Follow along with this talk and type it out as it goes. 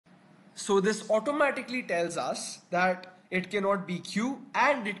So this automatically tells us that it cannot be Q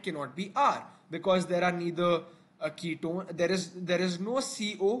and it cannot be R because there are neither a ketone, there is no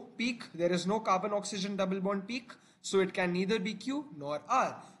CO peak, there is no carbon oxygen double bond peak, so it can neither be Q nor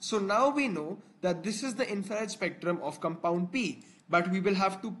R. So now we know that this is the infrared spectrum of compound P, but we will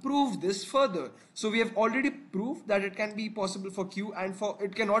have to prove this further. So we have already proved that it can be possible for Q and for,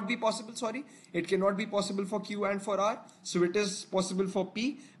 it cannot be possible, sorry, it cannot be possible for Q and for R. So it is possible for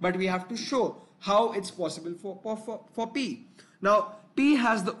P, but we have to show how it's possible for P. Now, P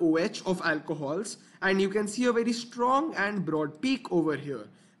has the OH of alcohols, and you can see a very strong and broad peak over here.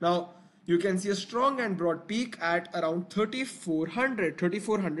 Now, you can see a strong and broad peak at around 3400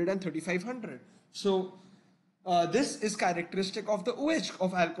 and 3500. So this is characteristic of the OH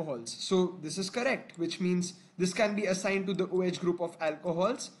of alcohols. So this is correct, which means this can be assigned to the OH group of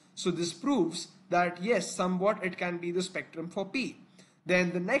alcohols. So this proves that yes, somewhat it can be the spectrum for P.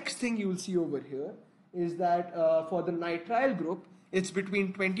 Then the next thing you will see over here is that for the nitrile group, it's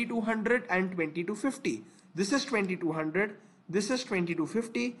between 2200 and 2250. This is 2200, this is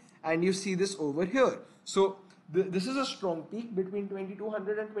 2250, and you see this over here. So this is a strong peak between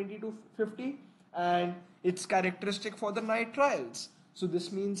 2200 and 2250, and it's characteristic for the nitriles. So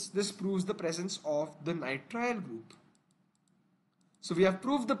this means this proves the presence of the nitrile group. So we have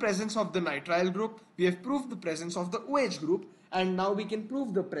proved the presence of the nitrile group, we have proved the presence of the OH group, and now we can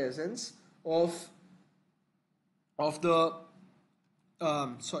prove the presence of the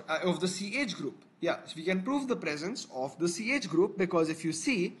CH group. Yeah, so we can prove the presence of the CH group because if you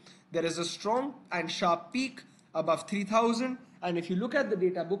see, there is a strong and sharp peak above 3000, and if you look at the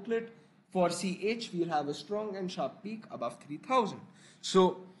data booklet for CH, we'll have a strong and sharp peak above 3000.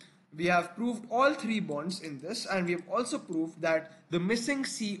 So we have proved all three bonds in this, and we have also proved that the missing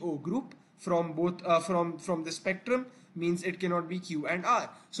CO group from both from the spectrum means it cannot be Q and R.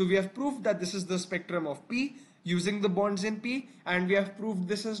 So we have proved that this is the spectrum of P using the bonds in P, and we have proved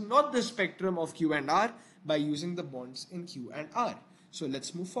this is not the spectrum of Q and R by using the bonds in Q and R. So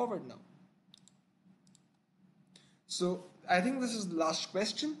let's move forward now. So I think this is the last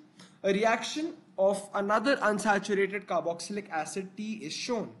question. A reaction of another unsaturated carboxylic acid T is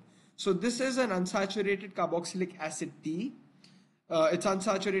shown. So this is an unsaturated carboxylic acid T. It's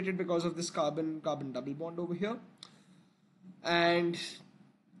unsaturated because of this carbon-carbon double bond over here. And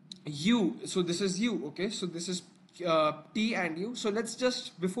U, so this is U, okay? So this is T and U. So let's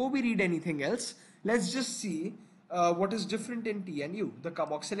just, before we read anything else, let's just see what is different in T and U. The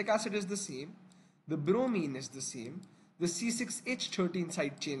carboxylic acid is the same. The bromine is the same. The C6H13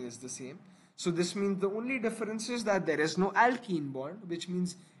 side chain is the same. So this means the only difference is that there is no alkene bond, which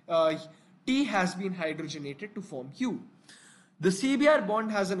means T has been hydrogenated to form U. The CBr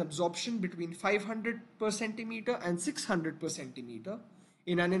bond has an absorption between 500 per centimeter and 600 per centimeter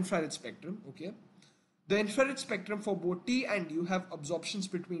in an infrared spectrum, okay? The infrared spectrum for both T and U have absorptions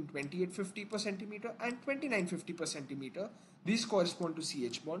between 2850 per centimeter and 2950 per centimeter. These correspond to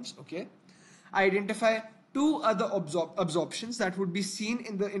CH bonds, okay? Identify two other absorptions that would be seen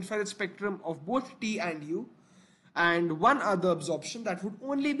in the infrared spectrum of both T and U, and one other absorption that would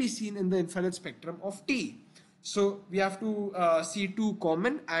only be seen in the infrared spectrum of T. So we have to see two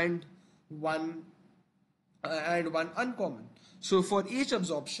common and one uncommon. So for each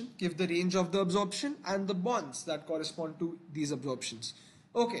absorption, give the range of the absorption and the bonds that correspond to these absorptions.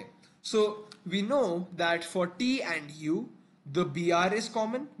 Okay, so we know that for T and U, the Br is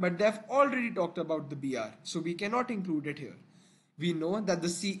common, but they have already talked about the Br, so we cannot include it here. We know that the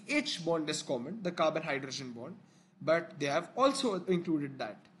CH bond is common, the carbon-hydrogen bond, but they have also included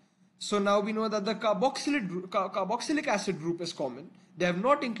that. So now we know that the carboxylic acid group is common. They have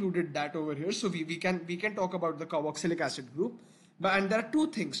not included that over here, so we can talk about the carboxylic acid group. And there are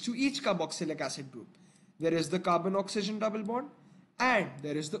two things to each carboxylic acid group. There is the carbon-oxygen double bond, and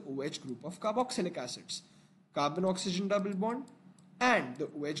there is the OH group of carboxylic acids. Carbon-oxygen double bond and the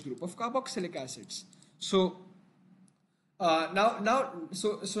OH group of carboxylic acids. So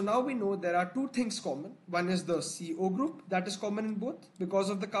now we know there are two things common. One is the CO group that is common in both because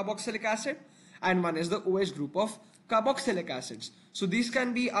of the carboxylic acid, and one is the OH group of carboxylic acids. So these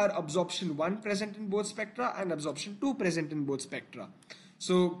can be our absorption 1 present in both spectra and absorption 2 present in both spectra.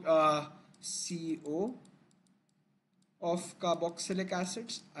 So CO of carboxylic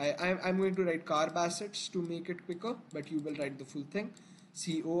acids, I'm going to write carb acids to make it quicker, but you will write the full thing.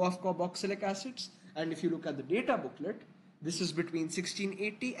 CO of carboxylic acids, and if you look at the data booklet, this is between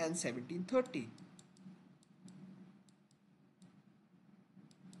 1680 and 1730.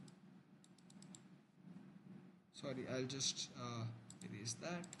 Sorry, I'll just erase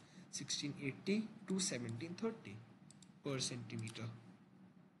that. 1680 to 1730 per centimeter.